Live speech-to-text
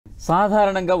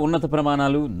సాధారణంగా ఉన్నత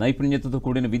ప్రమాణాలు నైపుణ్యతతో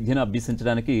కూడిన విద్యను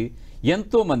అభ్యసించడానికి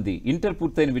ఎంతో మంది ఇంటర్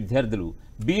పూర్తయిన విద్యార్థులు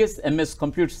బిఎస్ఎంఎస్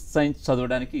కంప్యూటర్ సైన్స్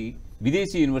చదవడానికి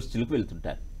విదేశీ యూనివర్సిటీలకు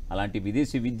వెళ్తుంటారు. అలాంటి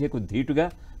విదేశీ విద్యకు ధీటుగా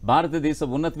భారతదేశ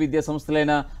ఉన్నత విద్యా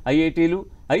సంస్థలైన ఐఐటీలు,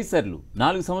 ఐసర్లు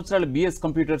 4 సంవత్సరాల బిఎస్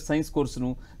కంప్యూటర్ సైన్స్ కోర్సును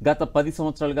గత 10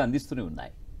 సంవత్సరాలుగా అందిస్తూనే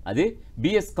ఉన్నాయి. అదే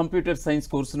బిఎస్ కంప్యూటర్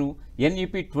సైన్స్ కోర్సును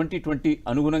ఎన్ఈపి 2020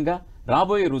 అనుగుణంగా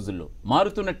రాబోయే రోజుల్లో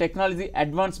మారుతున్న టెక్నాలజీ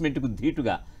అడ్వాన్స్మెంట్కు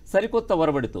ధీటుగా సరికొత్త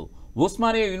ఒరబడితో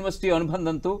ఓస్మానియా యూనివర్సిటీ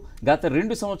అనుబంధంతో గత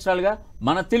 2 సంవత్సరాలుగా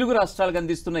మన తెలుగు రాష్ట్రాలకు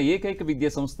అందిస్తున్న ఏకైక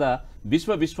విద్యా సంస్థ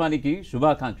విశ్వ విశ్వానికి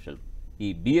శుభాకాంక్షలు. ఈ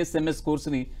బిఎస్ఎంఎస్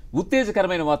కోర్సుని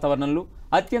ఉత్తేజకరమైన వాతావరణంలో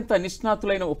అత్యంత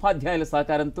నిష్ణాతులైన ఉపాధ్యాయుల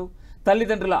సహకారంతో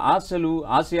తల్లిదండ్రుల ఆశలు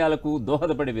ఆశయాలకు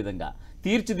దోహదపడే విధంగా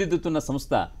తీర్చిదిద్దుతున్న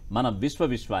సంస్థ మన విశ్వ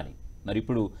విశ్వాని. మరి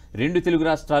ఇప్పుడు 2 తెలుగు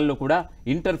రాష్ట్రాల్లో కూడా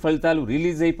ఇంటర్ ఫలితాలు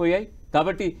రిలీజ్ అయిపోయాయి.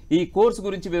 కాబట్టి ఈ కోర్సు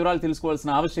గురించి వివరాలు తెలుసుకోవాల్సిన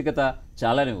ఆవశ్యకత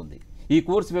చాలానే ఉంది. ఈ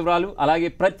కోర్సు వివరాలు అలాగే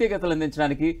ప్రత్యేకతలు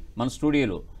అందించడానికి మన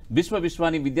స్టూడియోలో విశ్వ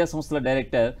విశ్వాని విద్యా సంస్థల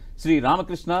డైరెక్టర్ శ్రీ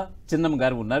రామకృష్ణ చిన్నం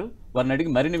గారు ఉన్నారు. వారిని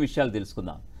అడిగి మరిన్ని విషయాలు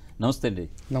తెలుసుకుందాం. నమస్తే అండి.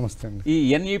 నమస్తే అండి. ఈ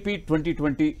ఎన్ఈపి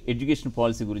 2020 ఎడ్యుకేషన్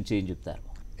పాలసీ గురించి ఏం చెప్తారు?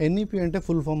 ఎన్ఈపి అంటే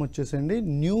ఫుల్ ఫామ్ వచ్చేసండి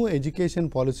న్యూ ఎడ్యుకేషన్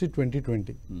పాలసీ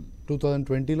 2020.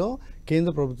 2020లో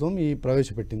కేంద్ర ప్రభుత్వం ఈ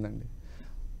ప్రవేశపెట్టిందండి.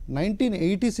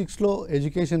 1986లో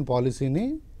ఎడ్యుకేషన్ పాలసీని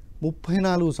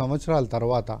 34 సంవత్సరాల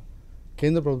తర్వాత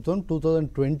కేంద్ర ప్రభుత్వం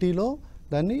 2020లో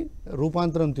దాన్ని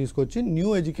రూపాంతరం తీసుకొచ్చి న్యూ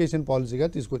ఎడ్యుకేషన్ పాలసీగా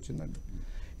తీసుకొచ్చిందండి.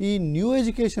 ఈ న్యూ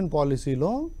ఎడ్యుకేషన్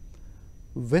పాలసీలో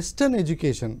వెస్టర్న్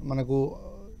ఎడ్యుకేషన్ మనకు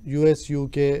యుఎస్,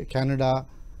 యూకే, కెనడా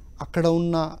అక్కడ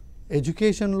ఉన్న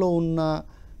ఎడ్యుకేషన్లో ఉన్న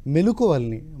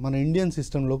మెలకువల్ని మన ఇండియన్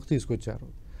సిస్టంలోకి తీసుకొచ్చారు.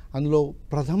 అందులో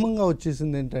ప్రథమంగా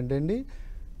వచ్చేసింది ఏంటంటే అండి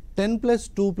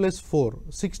 10+2+4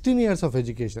 16 ఇయర్స్ ఆఫ్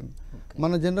ఎడ్యుకేషన్.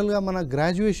 మన జనరల్గా మన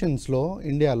గ్రాడ్యుయేషన్స్లో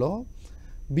ఇండియాలో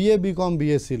బిఏ, బీకామ్,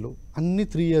 బిఎస్సీలు అన్ని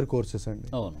 3 ఇయర్ కోర్సెస్ అండి.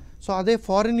 సో అదే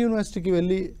ఫారిన్ యూనివర్సిటీకి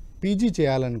వెళ్ళి పీజీ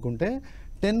చేయాలనుకుంటే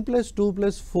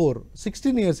 10+2+4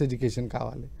 16 ఇయర్స్ ఎడ్యుకేషన్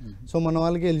కావాలి. సో మన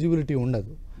వాళ్ళకి ఎలిజిబిలిటీ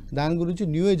ఉండదు. దాని గురించి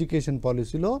న్యూ ఎడ్యుకేషన్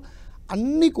పాలసీలో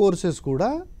అన్ని కోర్సెస్ కూడా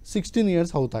 16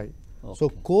 ఇయర్స్ అవుతాయి. సో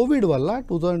కోవిడ్ వల్ల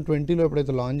 2020లో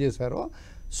ఎప్పుడైతే లాంచ్ చేశారో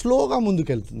స్లోగా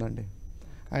ముందుకెళ్తుందండి.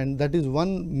 And that is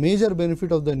one major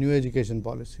benefit of the new education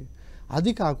policy.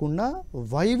 అది కాకుండా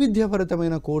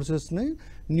వైవిధ్యభరితమైన కోర్సెస్ని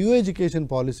న్యూ ఎడ్యుకేషన్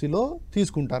పాలసీలో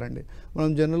తీసుకుంటారండి.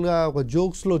 మనం జనరల్గా ఒక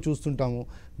జోక్స్లో చూస్తుంటాము,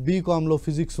 బీకామ్లో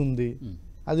ఫిజిక్స్ ఉంది,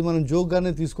 అది మనం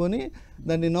జోక్గానే తీసుకొని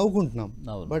దాన్ని నవ్వుకుంటున్నాం.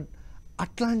 బట్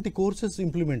అట్లాంటి కోర్సెస్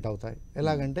ఇంప్లిమెంట్ అవుతాయి.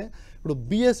 ఎలాగంటే ఇప్పుడు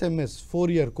బిఎస్ఎంఎస్ 4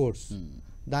 ఇయర్ కోర్స్,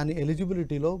 దాని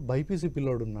ఎలిజిబిలిటీలో బైపీసీ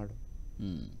పిల్లోడు ఉన్నాడు.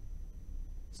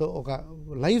 సో ఒక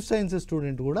లైఫ్ సైన్సెస్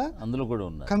స్టూడెంట్ కూడా అందులో కూడా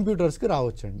కంప్యూటర్స్కి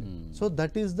రావచ్చండి. So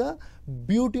that is the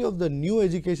beauty of the new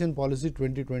education policy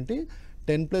 2020.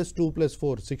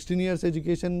 10+2+4 16 years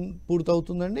education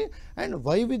పూర్తవుతుందండి. And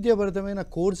వైవిధ్యభరితమైన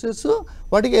courses,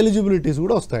 వాటికి ఎలిజిబిలిటీస్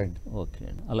కూడా వస్తాయండి. ఓకే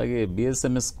అండి. అలాగే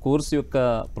బిఎస్ఎంఎస్ కోర్సు యొక్క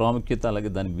ప్రాముఖ్యత అలాగే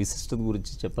దాని విశిష్టత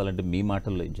గురించి చెప్పాలంటే మీ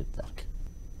మాటల్లో ఏం చెప్తారు?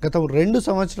 గత 2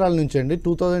 సంవత్సరాల నుంచి అండి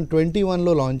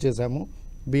 2021లో లాంచ్ చేశాము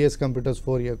బిఎస్ కంప్యూటర్స్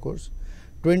 4 ఇయర్ కోర్స్.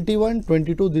 21,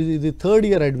 22 ఇది 3rd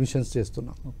ఇయర్ అడ్మిషన్స్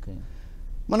చేస్తున్నాం. ఓకే,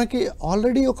 మనకి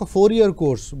ఆల్రెడీ ఒక 4 ఇయర్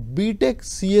కోర్స్ బీటెక్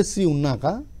సిఎస్సి ఉన్నాక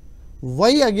why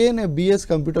again A BS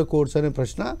computer course అనే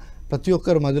ప్రశ్న ప్రతి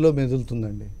ఒక్కరి మధ్యలో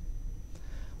మెదులుతుందండి.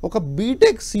 ఒక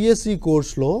బీటెక్ సిఎస్సి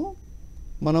కోర్స్లో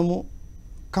మనము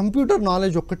కంప్యూటర్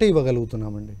నాలెడ్జ్ ఒక్కటే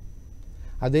ఇవ్వగలుగుతున్నామండి.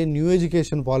 అదే న్యూ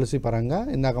ఎడ్యుకేషన్ పాలసీ పరంగా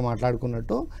ఇందాక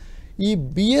మాట్లాడుకున్నట్టు ఈ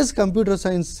బిఎస్ కంప్యూటర్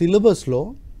సైన్స్ సిలబస్లో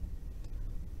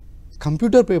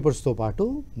కంప్యూటర్ పేపర్స్తో పాటు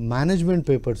management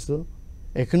papers,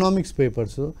 economics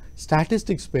papers,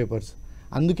 statistics papers.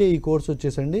 అందుకే ఈ కోర్స్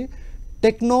వచ్చేసండి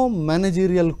techno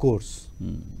managerial course.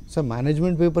 So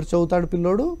management papers చదువుతాడు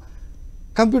పిల్లోడు,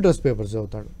 కంప్యూటర్స్ పేపర్స్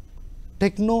చదువుతాడు.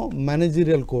 టెక్నో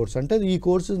మేనేజీరియల్ కోర్స్ అంటే ఈ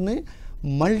కోర్సుని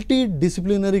మల్టీ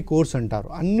డిసిప్లినరీ కోర్స్ అంటారు.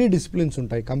 అన్ని డిసిప్లిన్స్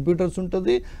ఉంటాయి, కంప్యూటర్స్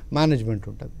ఉంటుంది, మేనేజ్మెంట్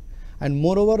ఉంటుంది. And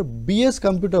more over BS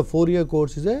computer 4 year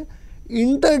course is a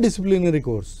inter disciplinary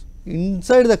course.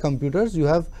 Inside the computers you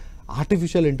have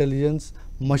artificial intelligence,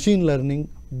 machine learning,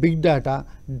 big data,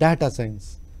 data science.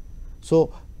 So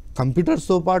computers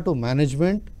తో పాటు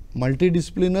management,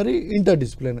 multidisciplinary,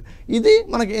 interdisciplinary, ఇది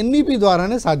మనకి NEP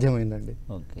ద్వారానే సాధ్యమైందండి.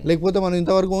 లేకపోతే మనం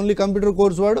ఇంతవరకు only computer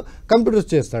course వాడు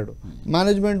computers చేస్తాడు,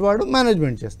 మేనేజ్మెంట్ వాడు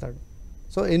మేనేజ్మెంట్ చేస్తాడు.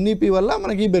 సో ఎన్ఈపి వల్ల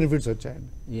మనకి ఈ బెనిఫిట్స్ వచ్చాయండి.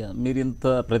 మీరు ఇంత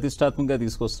ప్రతిష్టాత్మకంగా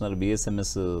తీసుకొస్తున్నారు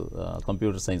బిఎస్ఎంఎస్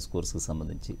కంప్యూటర్ సైన్స్ కోర్సుకి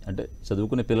సంబంధించి. అంటే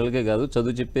చదువుకునే పిల్లలకే కాదు,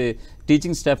 చదువు చెప్పే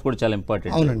టీచింగ్ స్టాఫ్ కూడా చాలా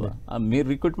ఇంపార్టెంట్. అవునండి. మీరు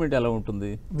రిక్రూట్మెంట్ ఎలా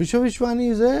ఉంటుంది? విశ్వ Vishwani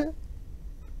is a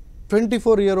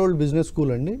 24-year-old business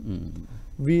school అండి.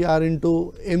 We are in to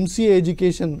MCA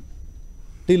education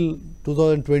till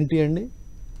 2020 అండి.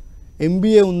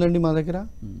 ఎంబీఏ ఉందండి మా దగ్గర,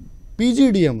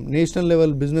 పీజీడిఎం నేషనల్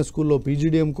లెవెల్ బిజినెస్ స్కూల్లో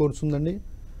పీజీడిఎం కోర్స్ ఉందండి.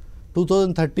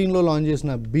 2013లో లాంచ్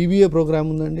చేసిన బీబీఏ ప్రోగ్రామ్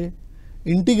ఉందండి.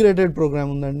 ఇంటిగ్రేటెడ్ ప్రోగ్రామ్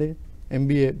ఉందండి,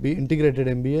 MBA integrated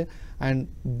MBA. And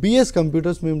BS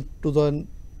computers మేము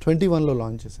 2021లో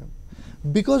లాంచ్ చేసాం.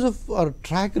 Because of our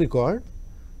track record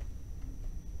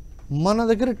మన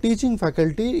దగ్గర teaching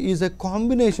faculty is a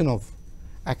combination of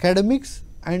academics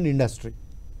and industry.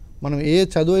 మనం ఏ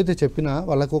చదువు అయితే చెప్పినా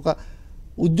వాళ్ళకు ఒక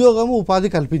ఉద్యోగము ఉపాధి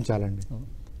కల్పించాలండి.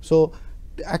 సో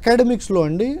అకాడమిక్స్లో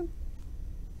అండి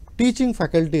టీచింగ్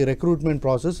ఫ్యాకల్టీ రిక్రూట్మెంట్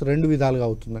ప్రాసెస్ 2 విధాలుగా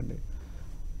అవుతుందండి.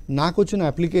 నాకు వచ్చిన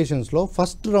అప్లికేషన్స్లో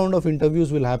first round of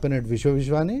interviews will happen at విశ్వ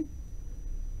విశ్వాని.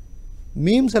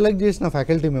 మేము సెలెక్ట్ చేసిన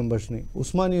ఫ్యాకల్టీ మెంబర్స్ని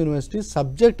Osmania university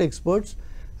subject experts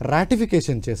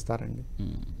ratification చేస్తారండి.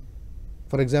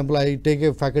 For example I take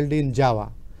a faculty in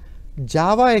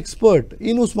Java expert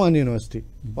in Osmania university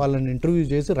వాళ్ళని ఇంటర్వ్యూ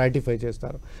చేసి రాటిఫై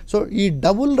చేస్తారు. సో ఈ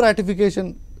డబుల్ రాటిఫికేషన్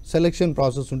సెలెక్షన్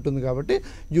ప్రాసెస్ ఉంటుంది కాబట్టి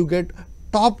you get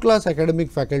top class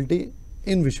academic faculty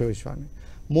in విశ్వ విశ్వాని.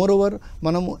 మోర్ ఓవర్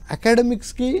మనము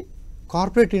అకాడమిక్స్కి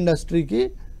corporate ఇండస్ట్రీకి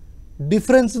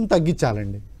డిఫరెన్స్ని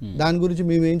తగ్గించాలండి. దాని గురించి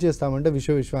మేము ఏం చేస్తామంటే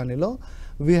విశ్వ విశ్వానిలో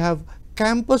we have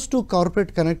campus to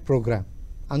corporate connect program.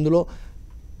 అందులో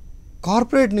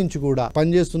కార్పొరేట్ నుంచి కూడా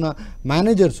పనిచేస్తున్న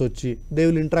మేనేజర్స్ వచ్చి they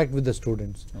will interact with the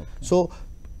students. So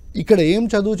ఇక్కడ ఏం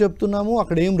చదువు చెప్తున్నామో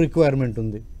అక్కడ ఏం రిక్వైర్మెంట్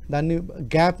ఉంది దాన్ని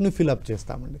గ్యాప్ని ఫిల్అప్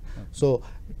చేస్తామండి. సో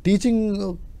టీచింగ్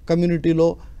కమ్యూనిటీలో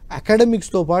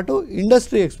అకాడమిక్స్తో పాటు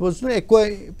ఇండస్ట్రీ ఎక్స్పర్ట్స్ను ఎక్కువ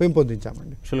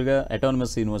పెంపొందించామండి. యాక్చువల్గా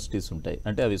అటానమస్ యూనివర్సిటీస్ ఉంటాయి,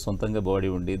 అంటే అవి సొంతంగా బాడీ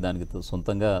ఉండి దానికి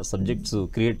సొంతంగా సబ్జెక్ట్స్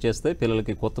క్రియేట్ చేస్తే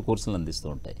పిల్లలకి కొత్త కోర్సులు అందిస్తూ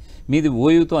ఉంటాయి. మీది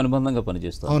ఓయూతో అనుబంధంగా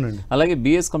పనిచేస్తాం. అవునండి. అలాగే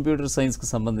బిఎస్ కంప్యూటర్ సైన్స్కి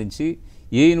సంబంధించి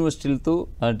ఏ యూనివర్సిటీలతో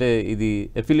అంటే ఇది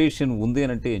అఫిలియేషన్ ఉంది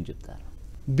అని అంటే ఏం చెప్తారు?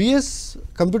 BS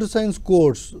computer science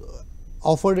course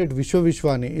offered at విశ్వ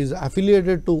Vishwani is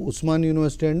affiliated to Osmania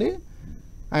university అండి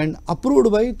and approved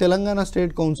by Telangana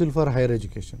state council for higher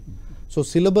education. So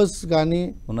syllabus కానీ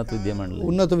ఉన్నత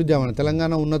విద్యామండలి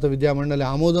తెలంగాణ ఉన్నత విద్యామండలి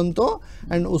ఆమోదంతో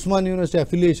అండ్ ఉస్మానియా యూనివర్సిటీ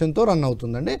అఫిలియేషన్తో రన్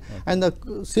అవుతుందండి. And the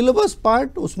syllabus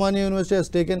part Osmania university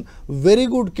has taken very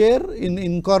good care in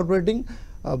incorporating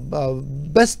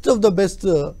best of the best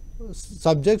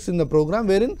subjects in the program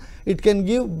wherein it can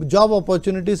give job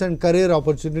opportunities and career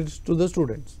opportunities to the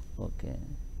students. Okay.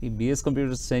 ఈ BS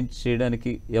computer science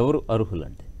చేయడానికి ఎవరు అర్హులు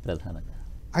అంటే ప్రధానంగా?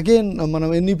 Again మనం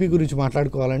NEP గురించి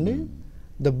మాట్లాడుకోవాలండి.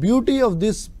 The beauty of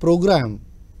this program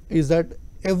is that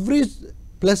every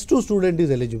 +2 student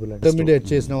is eligible అండి. Intermediate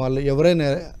చేసిన వాళ్ళు ఎవరైనా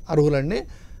అర్హులండి.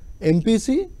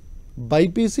 MPC,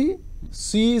 BiPC,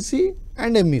 CEC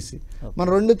and MEC. మన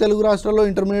 2 తెలుగు రాష్ట్రాల్లో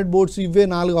ఇంటర్మీడియట్ బోర్డ్స్ ఇవే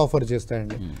 4 offer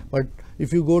చేస్తాయండి. But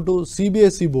if you go to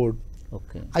CBSE board,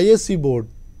 ISC board,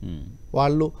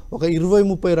 వాళ్ళు ఒక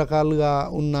 20-30 రకాలుగా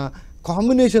ఉన్న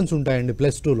కాంబినేషన్స్ ఉంటాయండి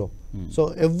 +2లో. So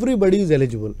everybody is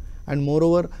eligible. And more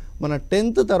over మన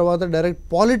 10th తర్వాత డైరెక్ట్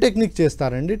పాలిటెక్నిక్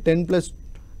చేస్తారండి.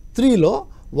 10+3లో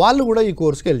వాళ్ళు కూడా ఈ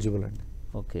కోర్స్కి ఎలిజిబుల్ అండి.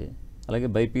 ఓకే. అలాగే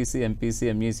బైపీసీ, ఎంపీసీ,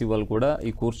 ఎంఈసీ వాళ్ళు కూడా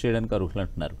ఈ కోర్స్ చేయడానికి అర్హులు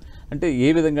అంటున్నారు. అంటే ఏ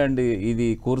విధంగా అండి ఇది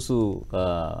కోర్సు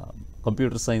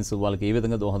కంప్యూటర్ సైన్స్ వాళ్ళకి ఏ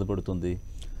విధంగా దోహదపడుతుంది?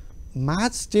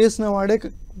 మ్యాథ్స్ చేసిన వాడే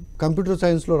కంప్యూటర్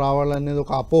సైన్స్లో రావాలనేది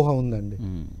ఒక అపోహ ఉందండి.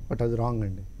 బట్ అది రాంగ్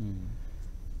అండి.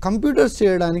 కంప్యూటర్స్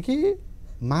చేయడానికి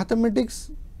మ్యాథమెటిక్స్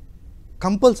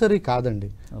కంపల్సరీ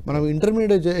కాదండి. మనం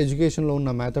ఇంటర్మీడియట్ ఎడ్యుకేషన్లో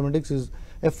ఉన్న mathematics is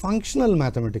a functional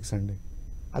mathematics అండి.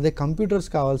 అదే కంప్యూటర్స్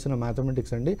కావాల్సిన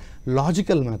మ్యాథమెటిక్స్ అండి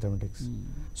లాజికల్ మ్యాథమెటిక్స్.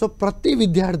 సో ప్రతి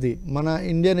విద్యార్థి మన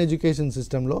ఇండియన్ ఎడ్యుకేషన్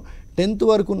సిస్టంలో 10th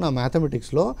వరకు ఉన్న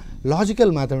మ్యాథమెటిక్స్లో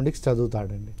లాజికల్ మ్యాథమెటిక్స్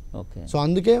చదువుతాడండి. సో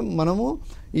అందుకే మనము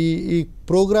ఈ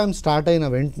ప్రోగ్రామ్ స్టార్ట్ అయిన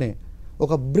వెంటనే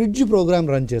ఒక బ్రిడ్జ్ ప్రోగ్రామ్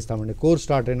రన్ చేస్తామండి. కోర్స్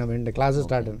స్టార్ట్ అయిన వెంటనే క్లాసెస్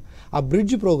స్టార్ట్ అయిన ఆ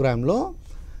బ్రిడ్జ్ ప్రోగ్రాంలో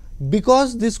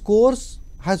because this course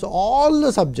has all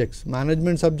the subjects,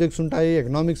 management subjects ఉంటాయి,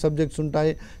 ఎకనామిక్స్ సబ్జెక్ట్స్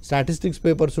ఉంటాయి, స్టాటిస్టిక్స్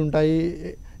పేపర్స్ ఉంటాయి,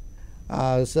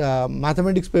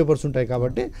 మ్యాథమెటిక్స్ పేపర్స్ ఉంటాయి.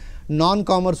 కాబట్టి నాన్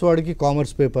కామర్స్ వాడికి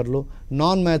కామర్స్ పేపర్లు,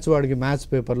 నాన్ మ్యాథ్స్ వాడికి మ్యాథ్స్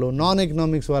పేపర్లు, నాన్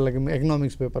ఎకనామిక్స్ వాళ్ళకి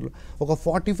ఎకనామిక్స్ పేపర్లు, ఒక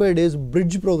 45 days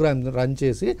బ్రిడ్జ్ ప్రోగ్రామ్ రన్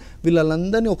చేసి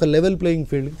వీళ్ళందరినీ ఒక లెవెల్ ప్లేయింగ్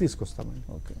ఫీల్డ్కి తీసుకొస్తామండి.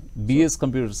 ఓకే. బిఎస్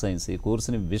కంప్యూటర్ సైన్స్ ఈ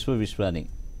కోర్సుని విశ్వ విశ్వాని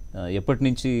ఎప్పటి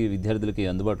నుంచి విద్యార్థులకి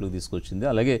అందుబాటులోకి తీసుకొచ్చింది?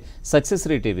 అలాగే సక్సెస్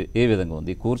రేట్ ఏ విధంగా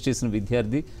ఉంది? కోర్స్ చేసిన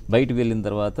విద్యార్థి బయటకు వెళ్ళిన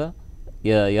తర్వాత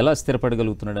ఎలా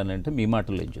స్థిరపడగలుగుతున్నాడు అని అంటే మీ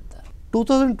మాటల్లో ఏం చెప్తారు?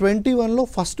 2021లో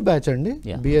ఫస్ట్ బ్యాచ్ అండి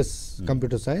BS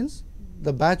computer science. The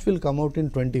batch will come out in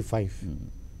 25,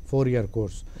 4-year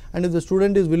course. And if the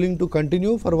student is willing to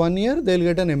continue for 1 year they will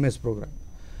get an MS programme.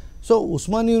 So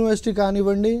Osmania university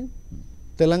కానివ్వండి,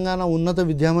 తెలంగాణ ఉన్నత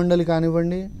విద్యామండలి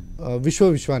కానివ్వండి, విశ్వ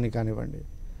విశ్వాని కానివ్వండి,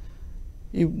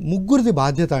 ఈ ముగ్గురిది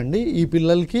బాధ్యత అండి ఈ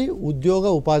పిల్లలకి ఉద్యోగ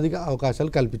ఉపాధి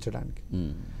అవకాశాలు కల్పించడానికి.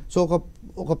 సో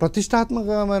ఒక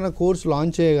ప్రతిష్టాత్మకమైన కోర్సు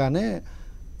లాంచ్ చేయగానే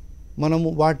మనము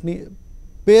వాటిని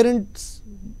పేరెంట్స్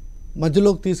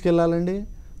మధ్యలోకి తీసుకెళ్ళాలండి,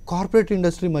 కార్పొరేట్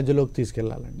ఇండస్ట్రీ మధ్యలోకి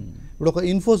తీసుకెళ్ళాలండి. ఇప్పుడు ఒక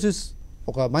ఇన్ఫోసిస్,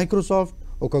 ఒక మైక్రోసాఫ్ట్,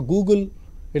 ఒక గూగుల్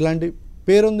ఇలాంటి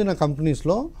పేరొందిన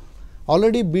కంపెనీస్లో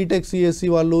ఆల్రెడీ బీటెక్ సిఎస్సి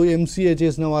వాళ్ళు, ఎంసీఏ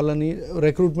చేసిన వాళ్ళని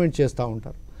రిక్రూట్మెంట్ చేస్తూ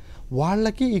ఉంటారు.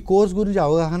 వాళ్ళకి ఈ కోర్స్ గురించి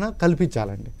అవగాహన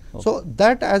కల్పించాలండి. So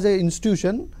that as a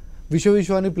institution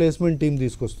విశ్వవిశ్వాని placement team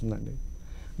తీసుకొస్తుందండి.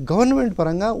 Government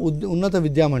పరంగా ఉన్నత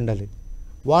విద్యా మండలి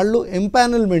వాళ్ళు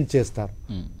ఎంపానల్మెంట్ చేస్తారు.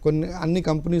 అన్ని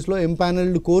కంపెనీస్లో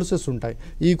ఎంపానల్డ్ కోర్సెస్ ఉంటాయి.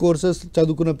 ఈ కోర్సెస్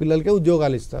చదువుకున్న పిల్లలకే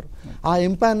ఉద్యోగాలు ఇస్తారు. ఆ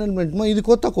ఎంపానల్మెంట్ ఇది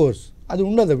కొత్త కోర్స్, అది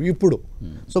ఉండదు ఇప్పుడు.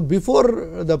 So before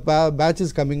the batch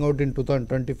is coming out in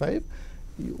 2025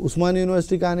 Osmania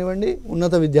university కానివ్వండి,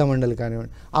 ఉన్నత విద్యా మండలి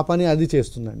కానివ్వండి, ఆ పని అది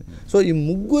చేస్తుందండి. సో ఈ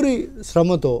ముగ్గురి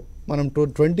శ్రమతో మనం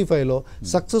 25లో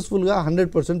సక్సెస్ఫుల్గా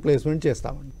 100% ప్లేస్మెంట్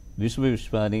చేస్తామండి.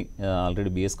 విశ్వవిశ్వాని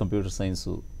already BS computer science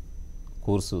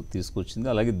course తీసుకొచ్చింది.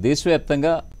 అలాగే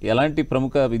దేశవ్యాప్తంగా ఎలాంటి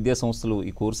ప్రముఖ విద్యా సంస్థలు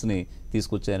ఈ కోర్సుని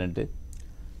తీసుకొచ్చాయంటే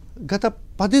గత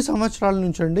 10 సంవత్సరాల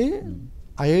నుంచి అండి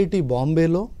ఐఐటి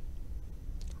బాంబేలో,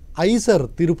 ఐసర్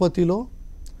తిరుపతిలో,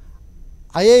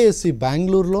 ఐఐఎస్సి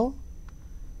బెంగళూరులో,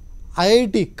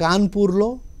 ఐఐటి కాన్పూర్లో,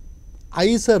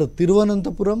 ఐసర్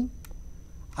తిరువనంతపురం,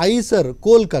 ఐసర్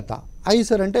కోల్కతా.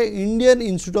 ఐసర్ అంటే Indian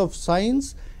institute of science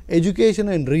education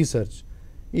and research.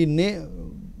 ఈ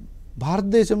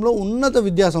భారతదేశంలో ఉన్నత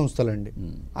విద్యా సంస్థలండి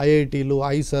ఐఐటీలు,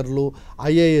 ఐసర్లు,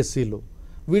 ఐఐఎస్సిలు.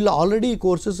 వీళ్ళు ఆల్రెడీ ఈ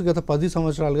కోర్సెస్ గత 10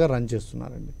 సంవత్సరాలుగా రన్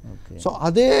చేస్తున్నారండి. సో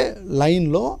అదే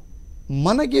లైన్లో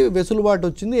మనకి వెసులుబాటు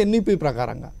వచ్చింది ఎన్ఈపి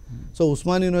ప్రకారంగా. సో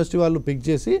ఉస్మానియా యూనివర్సిటీ వాళ్ళు పిక్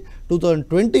చేసి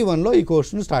 2021లో ఈ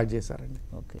కోర్సును స్టార్ట్ చేశారండి.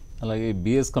 ఓకే. అలాగే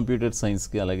బిఎస్ కంప్యూటర్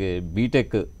సైన్స్కి అలాగే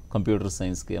బీటెక్ కంప్యూటర్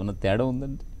సైన్స్కి ఏమైనా తేడా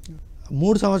ఉందండి?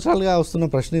 3 సంవత్సరాలుగా వస్తున్న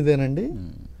ప్రశ్న ఇదేనండి.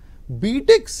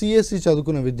 బీటెక్ సిఎస్సి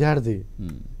చదువుకున్న విద్యార్థి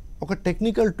ఒక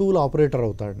టెక్నికల్ టూల్ ఆపరేటర్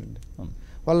అవుతాడండి.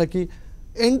 వాళ్ళకి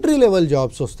ఎంట్రీ లెవెల్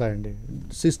జాబ్స్ వస్తాయండి.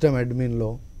 System అడ్మిన్లో,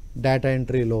 data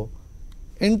ఎంట్రీలో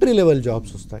entry level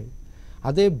jobs వస్తాయి.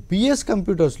 అదే బిఎస్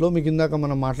కంప్యూటర్స్లో మీకు ఇందాక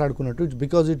మనం మాట్లాడుకున్నట్టు,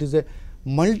 because it is a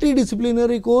multi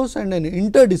disciplinary course and an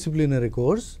inter disciplinary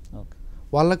course,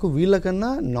 వాళ్ళకు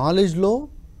వీళ్ళకన్నా నాలెడ్జ్లో,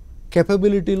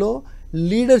 కెపబిలిటీలో,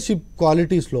 లీడర్షిప్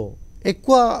క్వాలిటీస్లో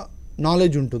ఎక్కువ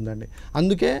నాలెడ్జ్ ఉంటుందండి.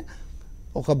 అందుకే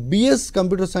ఒక బిఎస్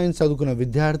కంప్యూటర్ సైన్స్ చదువుకున్న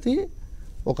విద్యార్థి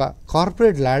ఒక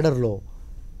కార్పొరేట్ ల్యాడర్లో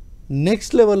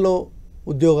నెక్స్ట్ లెవెల్లో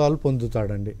ఉద్యోగాలు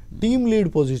పొందుతాడండి. టీమ్ లీడ్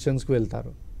పొజిషన్స్కి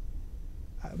వెళ్తారు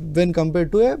when compare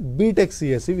to A BTech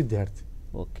CSC విద్యార్థి.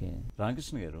 ఓకే.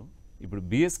 రామకృష్ణ గారు, ఇప్పుడు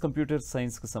బిఎస్ కంప్యూటర్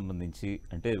సైన్స్కి సంబంధించి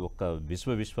అంటే ఒక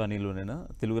విశ్వవిశ్వానిలోనైనా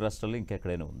తెలుగు రాష్ట్రాల్లో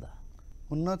ఇంకెక్కడైనా ఉందా?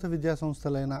 ఉన్నత విద్యా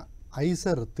సంస్థలైన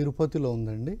ఐసర్ తిరుపతిలో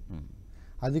ఉందండి.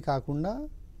 అది కాకుండా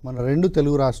మన 2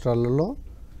 తెలుగు రాష్ట్రాలలో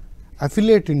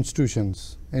affiliate institutions,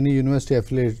 any university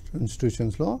affiliate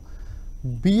ఇన్స్టిట్యూషన్స్లో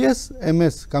BS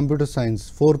MS computer science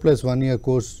 4+1 year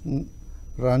course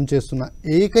run చేస్తున్న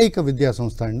ఏకైక విద్యా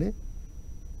సంస్థ అండి.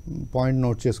 పాయింట్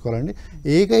నోట్ చేసుకోవాలండి.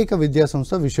 ఏకైక విద్యా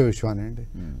సంస్థ విశ్వవిశ్వాని అండి.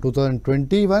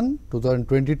 2021,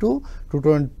 2022,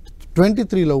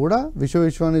 2023లో కూడా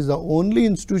విశ్వవిశ్వాని is the only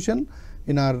institution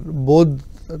in are both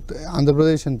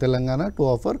Andhra Pradesh and Telangana to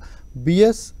offer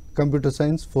BS computer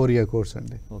science 4 year course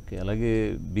అండి. ఓకే. అలాగే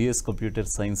బిఎస్ కంప్యూటర్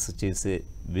సైన్స్ చేసే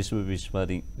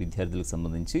విశ్వవిశ్వాని విద్యార్థులకు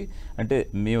సంబంధించి అంటే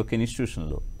మీ యొక్క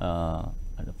ఇన్స్టిట్యూషన్లో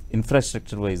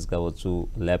ఇన్ఫ్రాస్ట్రక్చర్ వైజ్ కావచ్చు,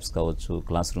 ల్యాబ్స్ కావచ్చు,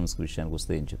 క్లాస్ రూమ్స్ విషయానికి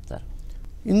వస్తే ఏం చెప్తారు?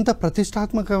 ఇంత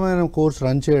ప్రతిష్టాత్మకమైన కోర్స్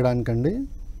రన్ చేయడానికండి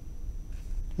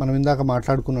మనం ఇందాక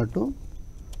మాట్లాడుకున్నట్టు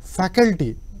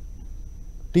faculty,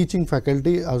 teaching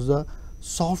faculty as the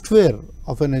software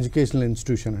of N educational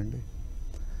institution అండి.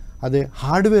 అదే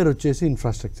హార్డ్వేర్ వచ్చేసి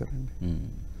ఇన్ఫ్రాస్ట్రక్చర్ అండి.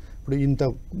 ఇప్పుడు ఇంత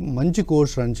మంచి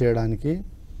కోర్స్ రన్ చేయడానికి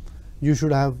you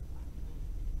should have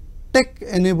tech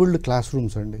enabled class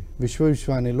rooms అండి.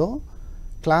 విశ్వవిశ్వానిలో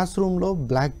క్లాస్ రూమ్లో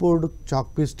black board,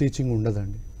 chalk piece teaching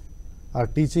ఉండదండి. ఆ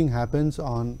teaching happens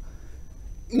on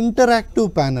interactive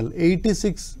panel,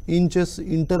 86 inches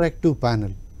interactive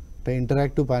panel. అంటే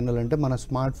ఇంటరాక్టివ్ ప్యానల్ అంటే మన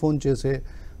స్మార్ట్ ఫోన్ చేసే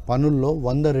పనుల్లో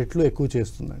 100 రెట్లు ఎక్కువ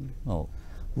చేస్తుందండి.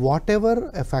 What ever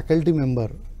a faculty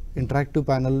member interactive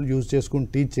panel use చేసుకుని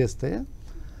టీచ్ చేస్తే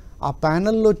ఆ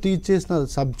ప్యానల్లో టీచ్ చేసిన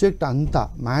సబ్జెక్ట్ అంతా,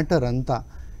 మ్యాటర్ అంతా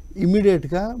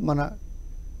ఇమీడియట్గా మన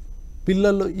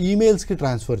పిల్లల్లో ఈమెయిల్స్కి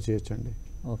ట్రాన్స్ఫర్ చేయొచ్చండి.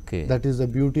 Okay. That is the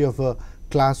beauty of a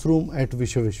class room at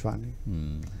విశ్వవిశ్వాని.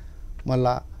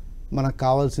 మళ్ళా మనకు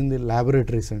కావాల్సింది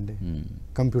ల్యాబొరేటరీస్ అండి,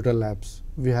 computer labs.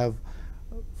 We have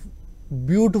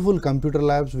beautiful computer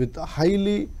labs with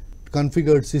highly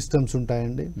కన్ఫిగర్డ్ systems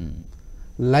ఉంటాయండి.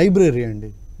 లైబ్రరీ అండి,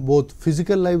 both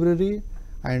physical library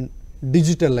and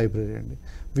digital library అండి.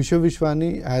 విశ్వవిశ్వాని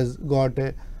has got a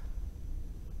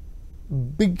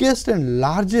biggest and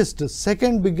largest,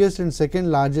 second biggest and second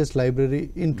largest library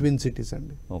in twin cities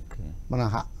అండి. Okay. మన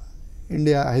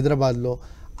India హైదరాబాద్లో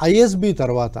ISB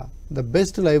తర్వాత the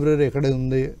best library ఎక్కడ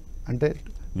ఉంది అంటే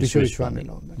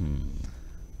విశ్వవిశ్వానిలో ఉంది.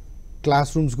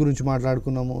 క్లాస్ రూమ్స్ గురించి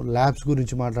మాట్లాడుకున్నాము, ల్యాబ్స్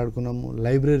గురించి మాట్లాడుకున్నాము,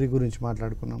 లైబ్రరీ గురించి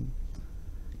మాట్లాడుకున్నాము,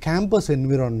 క్యాంపస్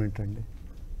ఎన్విరాన్మెంట్ అండి.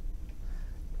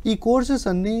 ఈ కోర్సెస్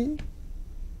అన్నీ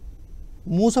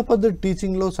మూసపద్ధతి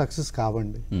టీచింగ్లో సక్సెస్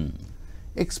కావండి.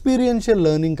 ఎక్స్పీరియన్షియల్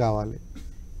లెర్నింగ్ కావాలి.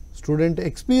 స్టూడెంట్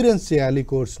ఎక్స్పీరియన్స్ చేయాలి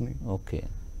కోర్స్ని. ఓకే.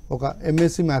 ఒక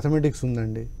ఎంఎస్సి మ్యాథమెటిక్స్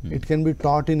ఉందండి, it can be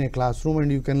taught in a class room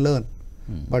and you can learn.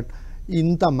 But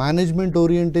ఇంత management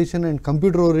orientation and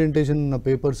computer orientation ఉన్న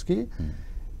పేపర్స్కి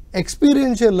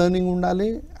ఎక్స్పీరియన్షియల్ లెర్నింగ్ ఉండాలి,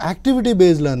 యాక్టివిటీ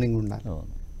బేస్డ్ లెర్నింగ్ ఉండాలి.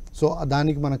 So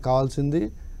దానికి మనకు కావాల్సింది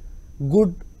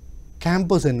good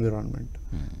campus environment.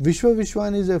 Vishwa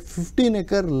Vishwani is a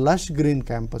 15-acre lush green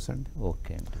campus and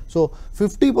okay. So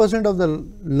 50% of the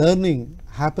learning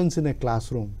happens in a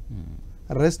classroom.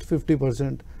 Rest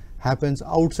 50% happens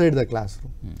outside the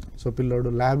classroom. So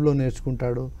పిల్లోడు ల్యాబ్లో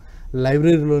నేర్చుకుంటాడు,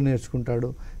 లైబ్రరీలో నేర్చుకుంటాడు,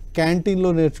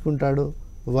 క్యాంటీన్లో నేర్చుకుంటాడు,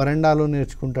 వరండాలో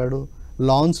నేర్చుకుంటాడు,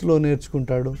 లాన్స్లో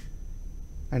నేర్చుకుంటాడు.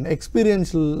 అండ్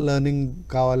ఎక్స్పీరియన్షియల్ లెర్నింగ్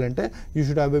కావాలంటే you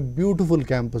should have a beautiful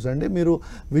campus అండి. మీరు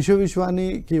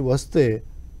విశ్వవిశ్వానికి వస్తే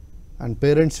అండ్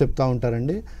పేరెంట్స్ చెప్తా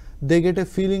ఉంటారండి, they get a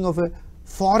feeling of a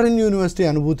foreign university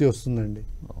అనుభూతి వస్తుందండి.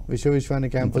 విశ్వవిశ్వాని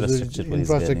క్యాంపస్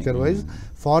ఇన్ఫ్రాస్ట్రక్చర్ వైజ్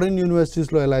ఫారిన్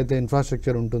యూనివర్సిటీస్లో ఎలా అయితే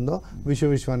ఇన్ఫ్రాస్ట్రక్చర్ ఉంటుందో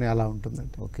విశ్వవిశ్వాని అలా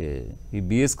ఉంటుందండి. ఓకే. ఈ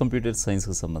బిఎస్ కంప్యూటర్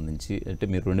సైన్స్కి సంబంధించి అంటే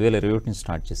మీరు 2021 నుంచి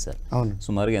స్టార్ట్ చేశారు. అవును.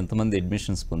 సుమారుగా ఎంతమంది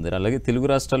అడ్మిషన్స్ పొందారు? అలాగే తెలుగు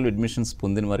రాష్ట్రాల్లో అడ్మిషన్స్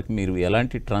పొందిన వారికి మీరు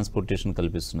ఎలాంటి ట్రాన్స్పోర్టేషన్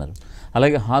కల్పిస్తున్నారు?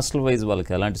 అలాగే హాస్టల్ వైజ్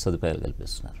వాళ్ళకి ఎలాంటి సదుపాయాలు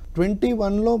కల్పిస్తున్నారు?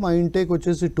 21లో మా ఇంటేక్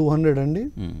వచ్చేసి 200 అండి.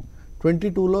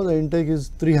 22లో ద ఇంటేక్ ఈజ్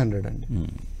 300 అండి.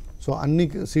 సో అన్ని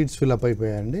సీట్స్ ఫిల్అప్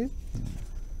అయిపోయాయండి.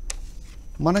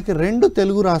 మనకి 2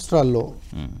 తెలుగు రాష్ట్రాల్లో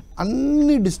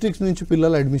అన్ని డిస్ట్రిక్ట్స్ నుంచి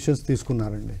పిల్లలు అడ్మిషన్స్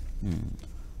తీసుకున్నారండి.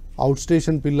 అవుట్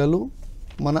స్టేషన్ పిల్లలు,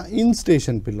 మన ఇన్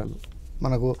స్టేషన్ పిల్లలు.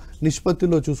 మనకు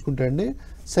నిష్పత్తిలో చూసుకుంటే అండి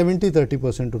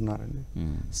 70-30% ఉన్నారండి.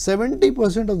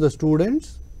 70% of the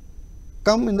students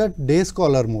come in that day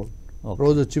scholar mode,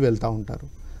 రోజు వచ్చి వెళ్తూ ఉంటారు.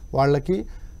 వాళ్ళకి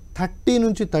 30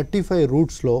 నుంచి 35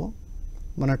 రూట్స్లో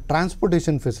మన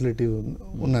ట్రాన్స్పోర్టేషన్ ఫెసిలిటీ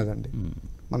ఉన్నదండి.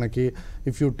 మనకి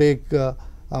ఇఫ్ యూ టేక్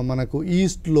మనకు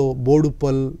ఈస్ట్లో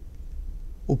బోడుప్పల్,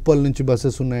 ఉప్పల్ నుంచి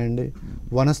బస్సెస్ ఉన్నాయండి,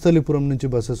 వనస్థలిపురం నుంచి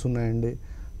బస్సెస్ ఉన్నాయండి,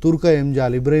 తుర్కా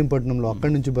ఎంజాల్ ఇబ్రహీంపట్నంలో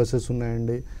అక్కడి నుంచి బస్సెస్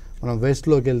ఉన్నాయండి. మనం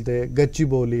వెస్ట్లోకి వెళ్తే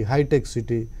Gachibowli, hitech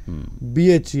city,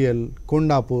 BHEL,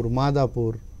 Kondapur,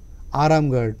 Madhapur,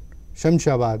 Aramghar,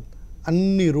 Shamshabad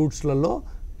అన్ని రూట్స్లలో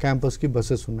క్యాంపస్కి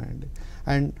బస్సెస్ ఉన్నాయండి.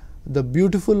 And the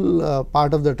beautiful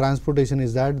part of the transportation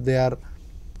is that they are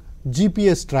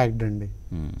GPS tracked అండి.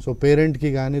 సో పేరెంట్కి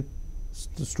కానీ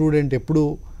స్టూడెంట్ ఎప్పుడు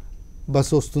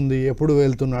బస్సు వస్తుంది, ఎప్పుడు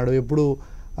వెళ్తున్నాడు, ఎప్పుడు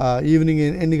ఈవినింగ్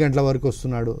ఎన్ని గంటల వరకు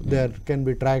వస్తున్నాడు, they are can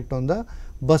be tracked on the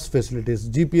bus facilities.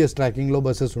 GPS ట్రాకింగ్లో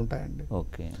buses ఉంటాయండి.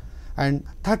 Okay. And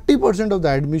 30% of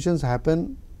the admissions happen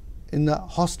in the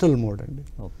hostel mode అండి.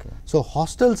 Okay. So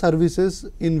hostel services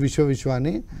in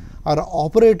విశ్వవిశ్వాని are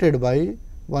operated by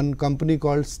one company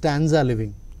called Stanza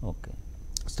Living. Okay.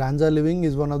 Stanza Living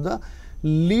is one of the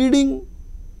leading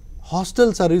hostel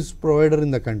service provider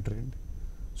in the country.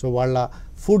 So వాళ్ళ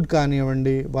food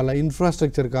కానివ్వండి, వాళ్ళ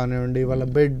infrastructure కానివ్వండి, వాళ్ళ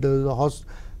bed,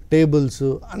 tables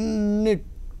అన్ని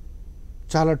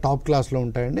చాలా top క్లాస్లో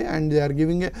ఉంటాయండి. And they are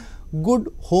giving a good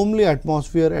homely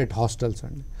atmosphere at hostels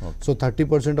అండి. So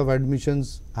 30% of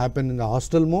admissions happen in the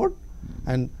hostel mode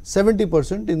and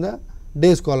 70% in the day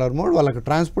scholar mode. వాళ్ళకి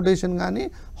ట్రాన్స్పోర్టేషన్ కానీ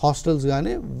హాస్టల్స్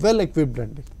కానీ వెల్ ఎక్విప్డ్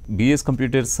అండి. BS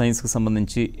computer సైన్స్కి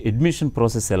సంబంధించి admission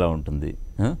process ఎలా ఉంటుంది?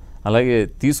 అలాగే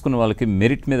తీసుకున్న వాళ్ళకి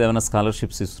మెరిట్ మీద ఏమైనా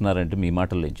స్కాలర్షిప్స్ ఇస్తున్నారంటే మీ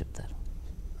మాటల్లో ఏం చెప్తారు?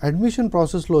 అడ్మిషన్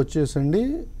ప్రాసెస్లో వచ్చేసండి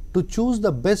to choose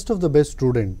the best of the best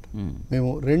student మేము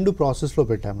 2 ప్రాసెస్లో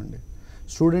పెట్టామండి.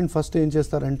 స్టూడెంట్ ఫస్ట్ ఏం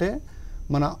చేస్తారంటే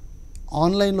మన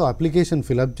ఆన్లైన్లో అప్లికేషన్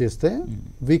ఫిలప్ చేస్తే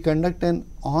we conduct an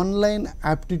online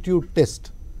aptitude test.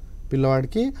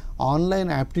 పిల్లవాడికి ఆన్లైన్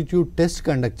యాప్టిట్యూడ్ టెస్ట్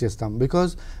కండక్ట్ చేస్తాం.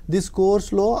 బికాజ్ దిస్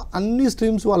కోర్స్లో అన్ని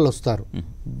స్ట్రీమ్స్ వాళ్ళు వస్తారు,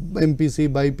 ఎంపీసీ,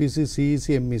 బైపీసీ,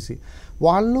 సిఈసి, ఎంఈసి.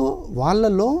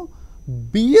 వాళ్ళలో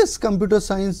బిఎస్ కంప్యూటర్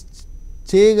సైన్స్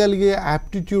చేయగలిగే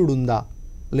యాప్టిట్యూడ్ ఉందా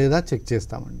లేదా చెక్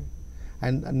చేస్తామండి.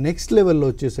 అండ్ నెక్స్ట్ లెవెల్లో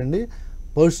వచ్చేసండి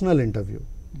పర్సనల్ ఇంటర్వ్యూ.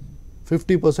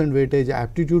 50% వెయిటేజ్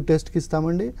యాప్టిట్యూడ్ టెస్ట్కి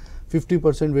ఇస్తామండి,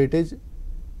 50% వెయిటేజ్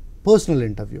పర్సనల్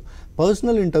ఇంటర్వ్యూ.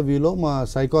 పర్సనల్ ఇంటర్వ్యూలో మా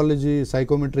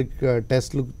సైకోమెట్రిక్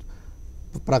టెస్ట్లు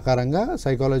ప్రకారంగా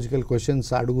సైకాలజికల్ క్వశ్చన్స్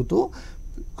అడుగుతూ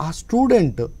ఆ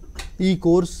స్టూడెంట్ ఈ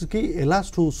కోర్స్కి ఎలా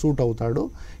సూట్ అవుతాడు,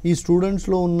 ఈ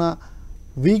స్టూడెంట్స్లో ఉన్న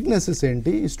వీక్నెసెస్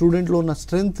ఏంటి, ఈ స్టూడెంట్లో ఉన్న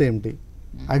స్ట్రెంగ్త్ ఏంటి,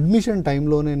 అడ్మిషన్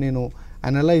టైంలోనే నేను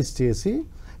అనలైజ్ చేసి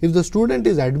if the student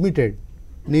is admitted,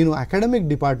 నేను అకాడమిక్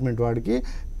డిపార్ట్మెంట్ వాడికి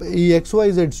ఈ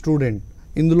XYZ స్టూడెంట్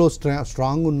ఇందులో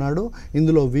స్ట్రాంగ్ ఉన్నాడు,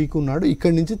 ఇందులో వీక్ ఉన్నాడు,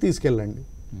 ఇక్కడి నుంచి తీసుకెళ్ళండి.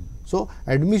 సో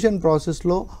అడ్మిషన్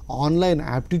ప్రాసెస్లో ఆన్లైన్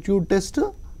యాప్టిట్యూడ్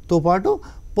టెస్ట్తో పాటు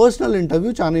పర్సనల్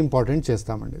ఇంటర్వ్యూ చాలా ఇంపార్టెంట్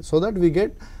చేస్తామండి. So that we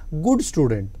get good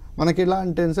student. మనకి ఎలా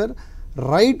అంటే సార్,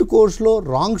 రైట్ కోర్స్లో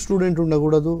రాంగ్ స్టూడెంట్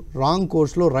ఉండకూడదు, రాంగ్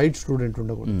కోర్స్లో రైట్ స్టూడెంట్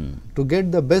ఉండకూడదు. To get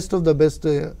the best of the best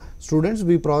students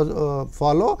we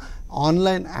follow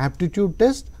online aptitude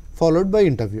test followed by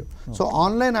interview. So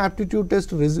online aptitude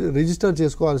test register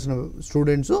చేసుకోవాల్సిన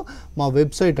students మా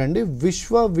website అండి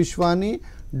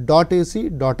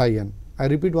vishwavishwani.ac.in. I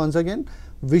repeat once again,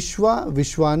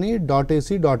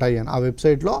 vishwavishwani.ac.in. ఆ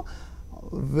వెబ్సైట్లో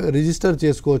register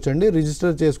చేసుకోవచ్చండి.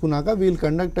 Register చేసుకున్నాక wheel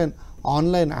conduct and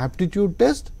online aptitude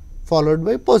test followed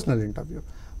by personal interview.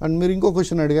 And మీరు ఇంకో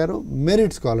question అడిగారు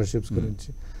మెరిట్ స్కాలర్షిప్స్ గురించి.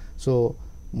 సో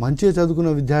మంచిగా చదువుకున్న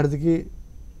విద్యార్థికి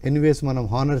ఎనీవేస్ మనం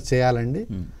హానర్ చేయాలండి.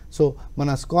 సో మన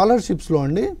స్కాలర్షిప్స్లో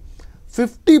అండి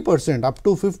 50% up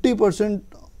to 50%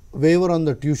 waiver on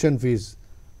the tuition fees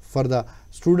for the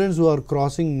students who are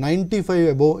crossing 95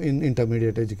 above in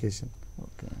intermediate education.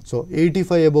 So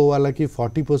 85 above వాళ్ళకి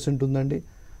 40% ఉందండి,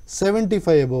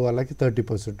 75 అబోవ్ వాళ్ళకి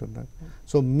 30% ఉందండి.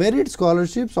 So merit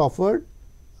scholarships offered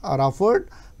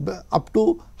up to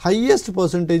highest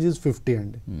percentage is 50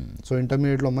 అండి. So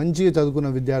ఇంటర్మీడియట్లో మంచిగా చదువుకున్న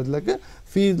విద్యార్థులకు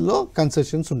ఫీజులో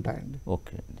కన్సెషన్స్ ఉంటాయండి.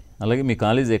 ఓకే అండి. అలాగే మీ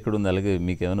కాలేజ్ ఎక్కడుంది, అలాగే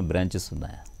మీకు ఏమైనా బ్రాంచెస్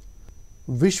ఉన్నాయా?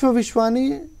 విశ్వ విశ్వాని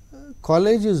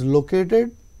కాలేజ్ ఈజ్ లొకేటెడ్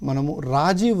మనము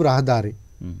రాజీవ్ రహదారి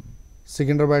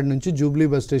సికింద్రాబాద్ నుంచి జూబ్లీ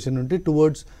బస్ స్టేషన్ నుండి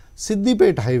towards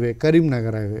Siddipet highway,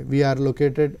 Karimnagar highway. We are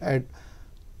located at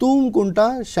Thumkunta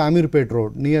Shamirpet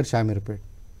road, near Shamirpet.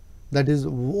 That is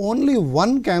only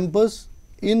one campus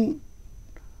in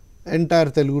entire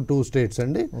Telugu 2 states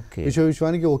అండి. విశ్వ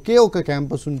విశ్వానికి ఒకే ఒక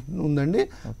క్యాంపస్ ఉందండి,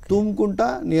 తూమ్కుంట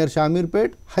నియర్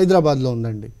షామీర్పేట్, హైదరాబాద్లో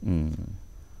ఉందండి.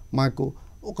 మాకు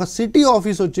ఒక సిటీ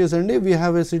ఆఫీస్ వచ్చేసండి, we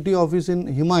have a city office in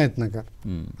Himayat Nagar.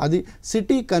 అది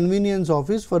city convenience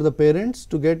office for the parents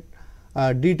to get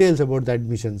details about the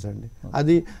admissions అండి.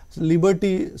 అది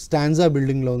లిబర్టీ స్టాన్జా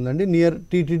బిల్డింగ్లో ఉందండి, నియర్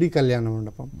టీటీడీ కళ్యాణ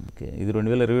మండపం. ఓకే, ఇది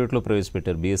 2021లో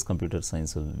ప్రవేశపెట్టారు BS కంప్యూటర్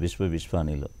సైన్స్ విశ్వ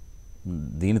విశ్వానిలో.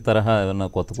 దీని తరహా ఏమైనా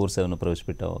కొత్త కోర్స్ ఏమైనా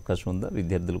ప్రవేశపెట్టే అవకాశం ఉందా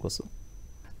విద్యార్థుల కోసం?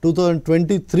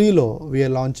 2023లో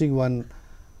we are launching one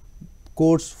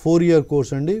course, 4-year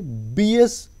course అండి,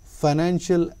 BS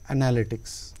financial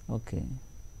analytics. Okay,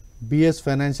 BS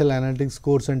financial analytics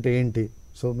course అంటే ఏంటి?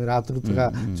 సో మీరు ఆతృతగా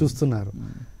చూస్తున్నారు.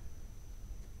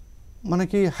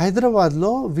 మనకి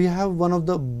హైదరాబాద్లో we have one of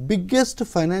the biggest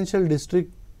financial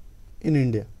district in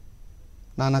India,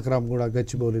 Nanakramguda,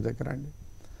 Gachibowli దగ్గర అండి.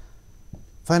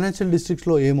 ఫైనాన్షియల్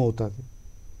డిస్ట్రిక్ట్స్లో ఏమవుతుంది,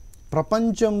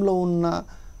 ప్రపంచంలో ఉన్న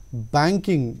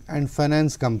banking and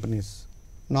finance companies,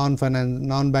 non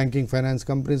banking finance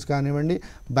companies కానివ్వండి,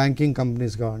 బ్యాంకింగ్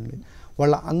కంపెనీస్ కావండి,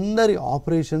 వాళ్ళ అందరి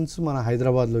ఆపరేషన్స్ మన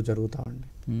హైదరాబాద్లో జరుగుతామండి.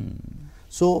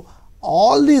 So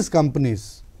all these companies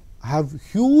have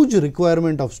huge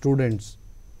requirement of students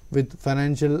with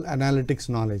financial analytics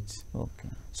knowledge. Okay,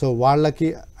 so వాళ్ళకి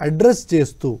అడ్రస్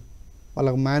చేస్తూ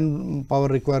వాళ్ళకి మ్యాన్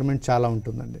పవర్ రిక్వైర్మెంట్ చాలా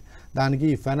ఉంటుందండి. దానికి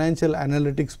ఈ ఫైనాన్షియల్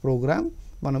అనాలిటిక్స్ ప్రోగ్రామ్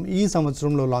మనం ఈ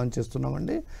సంవత్సరంలో లాంచ్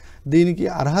చేస్తున్నామండి. దీనికి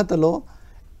అర్హతలో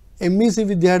MEC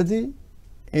విద్యార్థి,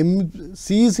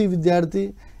 CEC విద్యార్థి,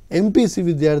 MPC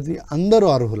విద్యార్థి అందరూ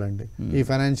అర్హులండి ఈ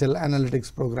ఫైనాన్షియల్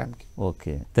అనాలిటిక్స్ ప్రోగ్రామ్కి.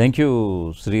 ఓకే, థ్యాంక్ యూ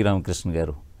శ్రీరామకృష్ణ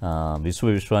గారు. విశ్వ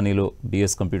విశ్వానిలో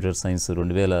BS కంప్యూటర్ సైన్స్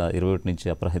 2021 నుంచి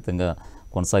అప్రహితంగా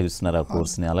కొనసాగిస్తున్నారు ఆ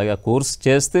కోర్స్ని. అలాగే ఆ కోర్స్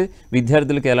చేస్తే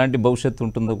విద్యార్థులకు ఎలాంటి భవిష్యత్తు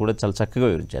ఉంటుందో కూడా చాలా చక్కగా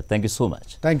వివరించారు. Thank you so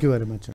much. Thank you very much.